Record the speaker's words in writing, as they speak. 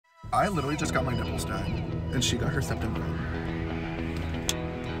I literally just got my nipples done, and she got her septum done.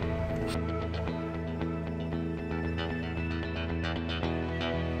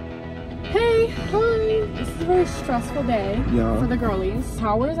 Hey, hi. This is a very stressful day for the girlies.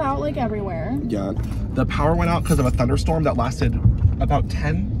 Power's out like everywhere. Yeah, the power went out because of a thunderstorm that lasted about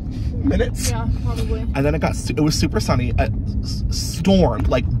 10 minutes. Yeah, probably. And then it was super sunny. Stormed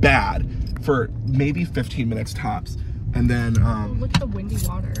like bad for maybe 15 minutes tops. And then look at the windy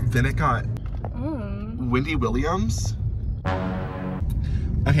water. Then it got Windy Williams.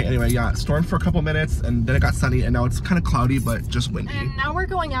 Okay, anyway, yeah, stormed for a couple minutes and then it got sunny and now it's kind of cloudy but just windy. And now we're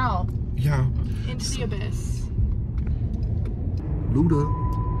going out. Yeah. Into the abyss. Luda.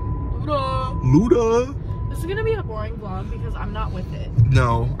 Luda. Luda. This is gonna be a boring vlog because I'm not with it.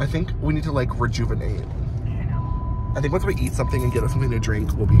 No, I think we need to like rejuvenate. I know. I think once we eat something and get us something to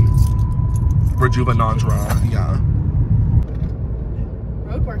drink, we'll be rejuvenandra. Yeah.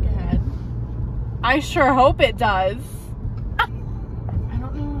 Road work ahead. I sure hope it does. I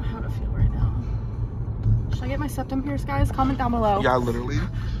don't know how to feel right now. Should I get my septum pierced, guys? Comment down below. Yeah, literally.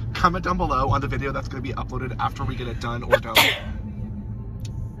 Comment down below on the video that's going to be uploaded after we get it done or don't.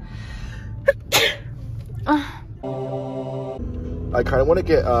 I kind of want to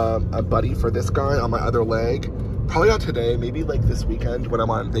get a buddy for this guy on my other leg. Probably not today, maybe like this weekend when I'm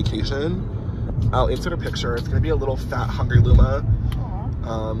on vacation. I'll insert a picture. It's going to be a little fat, hungry Luma.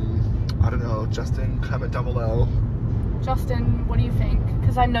 I don't know. Justin, comment down below. Justin, what do you think?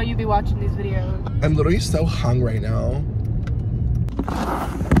 Because I know you'd be watching these videos. I'm literally so hung right now.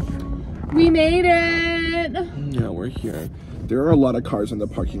 We made it! Yeah, we're here. There are a lot of cars in the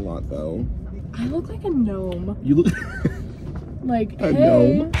parking lot though. I look like a gnome. You look like a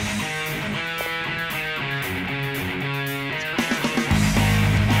gnome.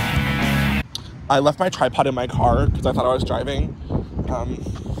 I left my tripod in my car because I thought I was driving. Are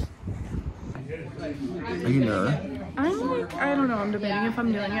you nervous? I'm like, I don't know, I'm debating if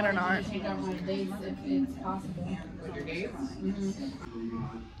I'm doing it or not. I'm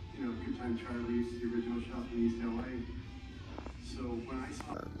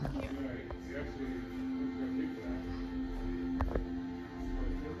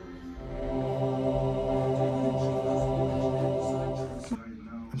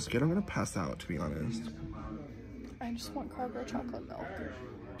scared I'm gonna pass out, to be honest. I just want Kroger chocolate milk.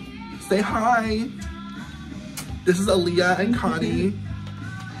 Say hi! This is Aliyah and Connie.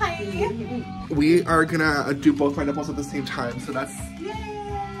 Hi! We are gonna do both my nipples at the same time, so that's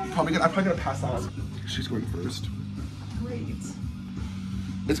I'm probably gonna pass out. She's going first. Great.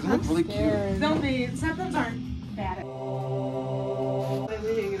 It's gonna look really cute. Don't be, septums aren't bad.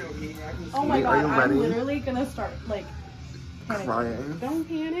 Oh my god, Are you ready? I'm literally gonna start like panicking. Crying. Don't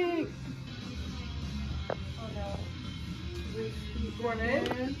panic. Oh no. Run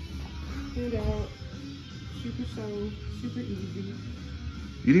it. Get out. Super easy.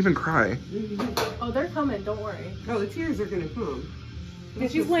 You didn't even cry. Oh, they're coming, don't worry. Oh, the tears are gonna come. Yeah,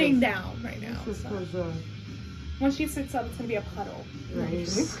 she's laying down right now. Just because, when she sits up, it's gonna be a puddle. right,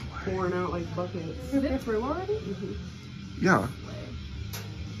 pouring out like buckets. Is it through already? Yeah.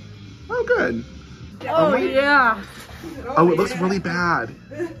 Oh, good. Oh, yeah. Oh, it looks really bad.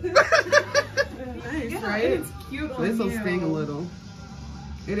 Nice, Yeah, right? it's cute on This will you. sting a little.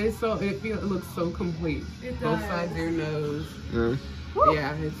 It is so, it looks so complete. It Both does. sides of your nose. Yeah.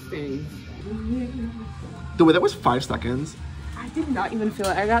 Yeah, it stings. The way that was 5 seconds. I did not even feel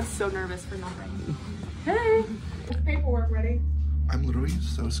it. I got so nervous for nothing. Hey. Is paperwork ready? I'm literally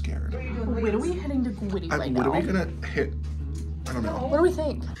so scared. When are we heading to Gwitty right I'm now? literally gonna hit. I don't know. What do we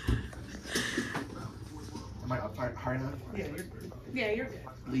think? Am I up high enough? Yeah, you're good. Yeah, you're good.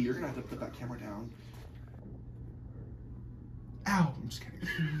 Lee, you're gonna have to put that camera down. Ow! I'm just kidding.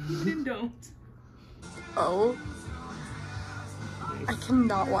 Then don't. Oh. I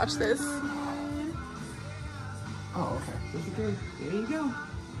cannot watch this. Oh, okay. This is good. There you go.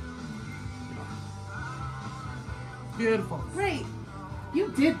 Beautiful. Great. You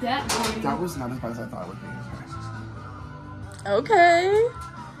did that, Connie. That was not as bad as I thought it would be. Okay.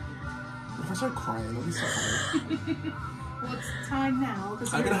 If I start crying, it'll be so funny. Well, it's time now.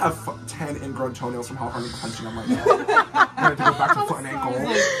 I'm gonna have 10 ingrown toenails from how hard I'm clenching on my nail. I'm gonna have to go back to foot and ankle.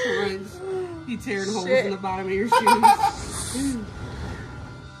 You tearing holes Shit. in the bottom of your shoes.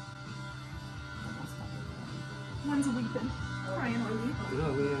 One's weeping. Crying on me.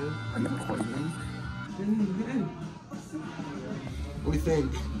 Oh, yeah. I'm recording them. What do you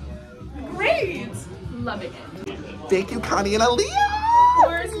think? Great. Loving it. Thank you, Connie and Aliyah! Of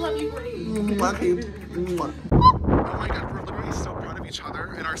course, love you, Gwitty. Okay. Oh my god, we're literally so proud of each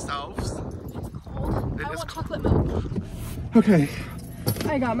other and ourselves. I want chocolate milk. Okay.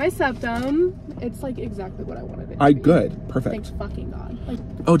 I got my septum. It's like exactly what I wanted it to be. Good. Perfect. Thanks fucking God. Like,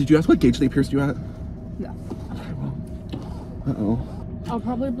 oh, did you ask what gauge they pierced you at? no. Okay, well. Uh-oh. I'll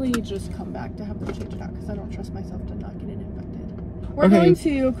probably just come back to have them change it out because I don't trust myself to not get it infected. We're Okay. going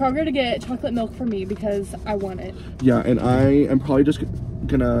to Kroger to get chocolate milk for me because I want it. Yeah, and I am probably just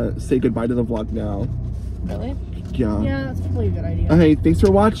gonna say goodbye to the vlog now. Really? Yeah. Yeah, that's probably a good idea. Okay, thanks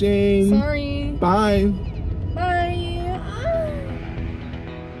for watching. Sorry. Bye.